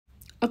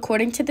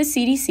According to the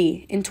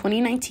CDC, in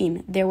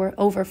 2019, there were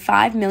over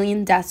 5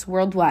 million deaths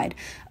worldwide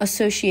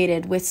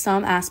associated with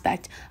some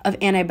aspect of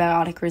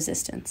antibiotic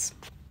resistance.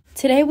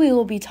 Today we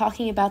will be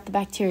talking about the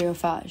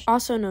bacteriophage,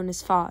 also known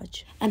as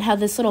phage, and how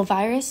this little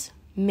virus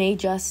may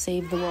just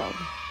save the world.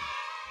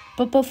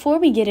 But before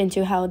we get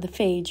into how the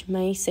phage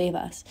may save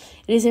us,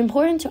 it is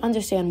important to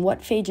understand what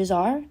phages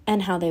are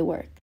and how they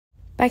work.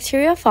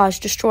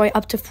 Bacteriophage destroy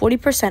up to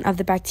 40% of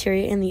the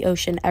bacteria in the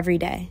ocean every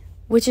day,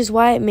 which is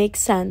why it makes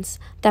sense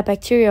that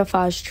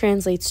bacteriophage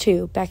translates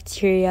to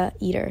bacteria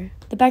eater.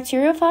 The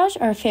bacteriophage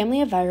are a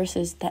family of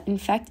viruses that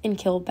infect and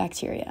kill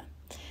bacteria.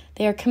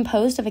 They are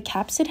composed of a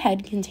capsid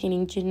head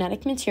containing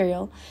genetic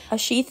material, a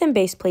sheath and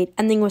base plate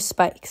ending with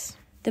spikes.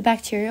 The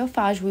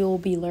bacteriophage we will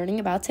be learning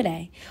about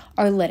today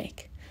are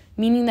lytic,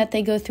 meaning that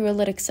they go through a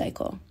lytic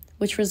cycle,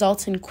 which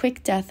results in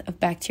quick death of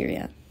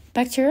bacteria.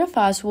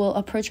 Bacteriophage will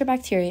approach a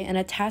bacteria and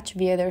attach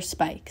via their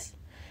spikes.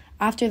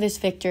 After this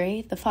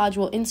victory, the phage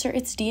will insert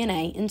its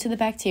DNA into the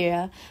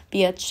bacteria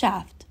via its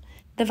shaft.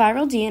 The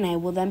viral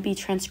DNA will then be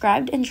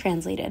transcribed and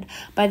translated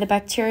by the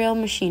bacterial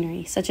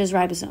machinery, such as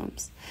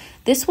ribosomes.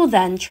 This will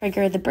then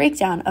trigger the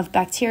breakdown of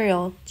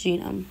bacterial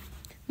genome.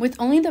 With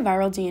only the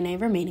viral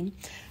DNA remaining,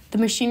 the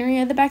machinery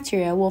of the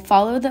bacteria will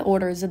follow the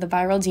orders of the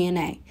viral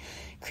DNA,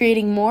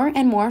 creating more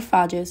and more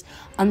phages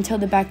until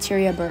the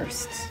bacteria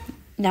bursts.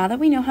 Now that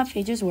we know how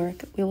phages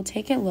work, we will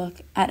take a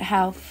look at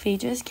how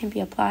phages can be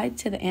applied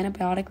to the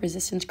antibiotic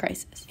resistance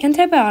crisis.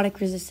 Antibiotic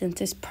resistance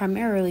is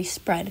primarily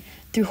spread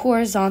through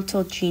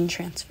horizontal gene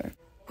transfer,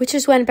 which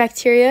is when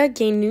bacteria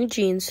gain new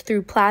genes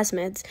through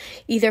plasmids,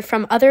 either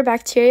from other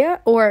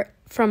bacteria or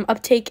from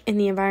uptake in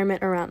the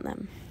environment around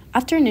them.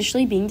 After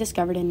initially being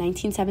discovered in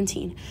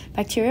 1917,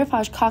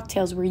 bacteriophage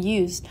cocktails were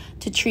used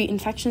to treat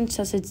infections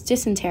such as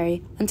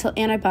dysentery until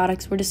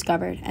antibiotics were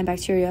discovered and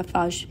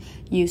bacteriophage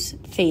use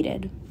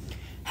faded.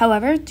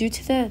 However, due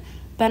to the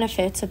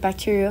benefits of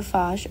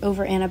bacteriophage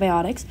over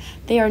antibiotics,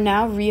 they are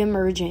now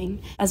re-emerging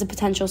as a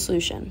potential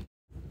solution.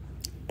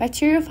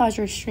 Bacteriophage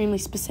are extremely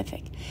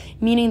specific,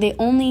 meaning they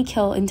only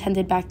kill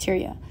intended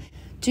bacteria.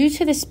 Due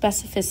to this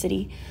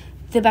specificity,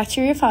 the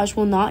bacteriophage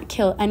will not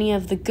kill any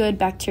of the good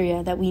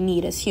bacteria that we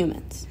need as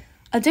humans.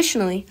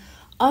 Additionally,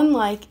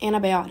 unlike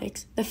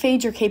antibiotics, the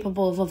phage are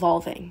capable of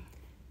evolving.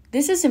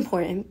 This is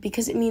important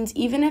because it means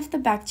even if the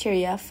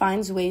bacteria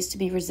finds ways to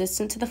be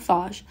resistant to the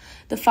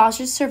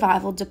phage's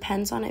survival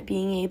depends on it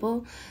being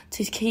able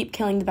to keep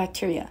killing the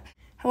bacteria.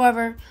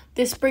 However,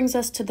 this brings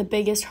us to the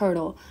biggest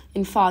hurdle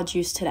in phage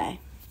use today.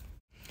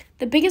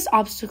 The biggest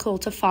obstacle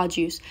to phage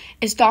use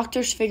is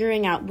doctors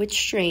figuring out which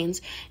strains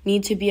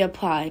need to be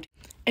applied.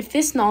 If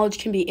this knowledge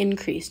can be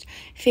increased,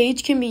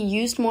 phage can be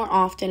used more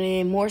often and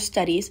in more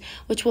studies,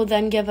 which will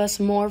then give us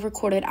more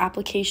recorded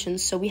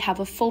applications so we have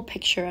a full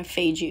picture of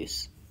phage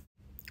use.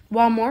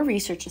 While more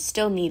research is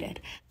still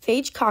needed,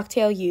 phage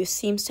cocktail use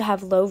seems to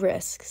have low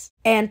risks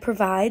and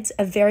provides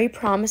a very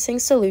promising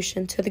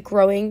solution to the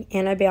growing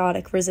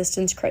antibiotic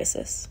resistance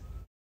crisis.